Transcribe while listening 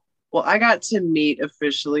Well, I got to meet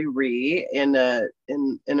officially Ree in a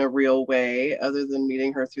real way, other than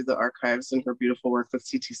meeting her through the archives and her beautiful work with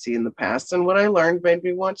CTC in the past. And what I learned made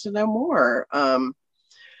me want to know more.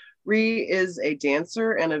 Ree is a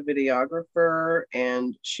dancer and a videographer,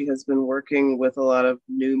 and she has been working with a lot of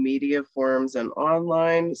new media forms and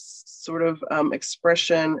online sort of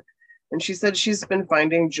expression. And she said she's been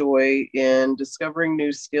finding joy in discovering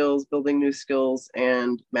new skills, building new skills,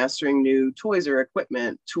 and mastering new toys or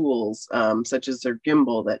equipment tools, such as her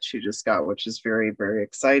gimbal that she just got, which is very, very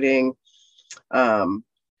exciting. Um,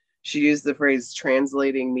 she used the phrase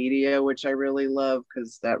translating media, which I really love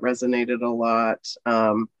because that resonated a lot.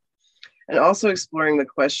 And also exploring the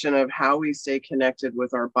question of how we stay connected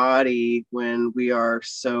with our body when we are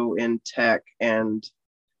so in tech and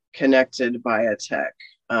connected via tech,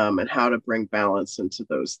 and how to bring balance into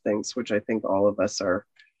those things, which I think all of us are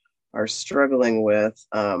struggling with.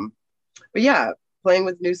 But yeah, playing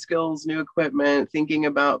with new skills, new equipment, thinking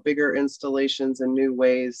about bigger installations and new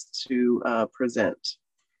ways to present.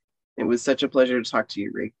 It was such a pleasure to talk to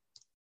you, Ree.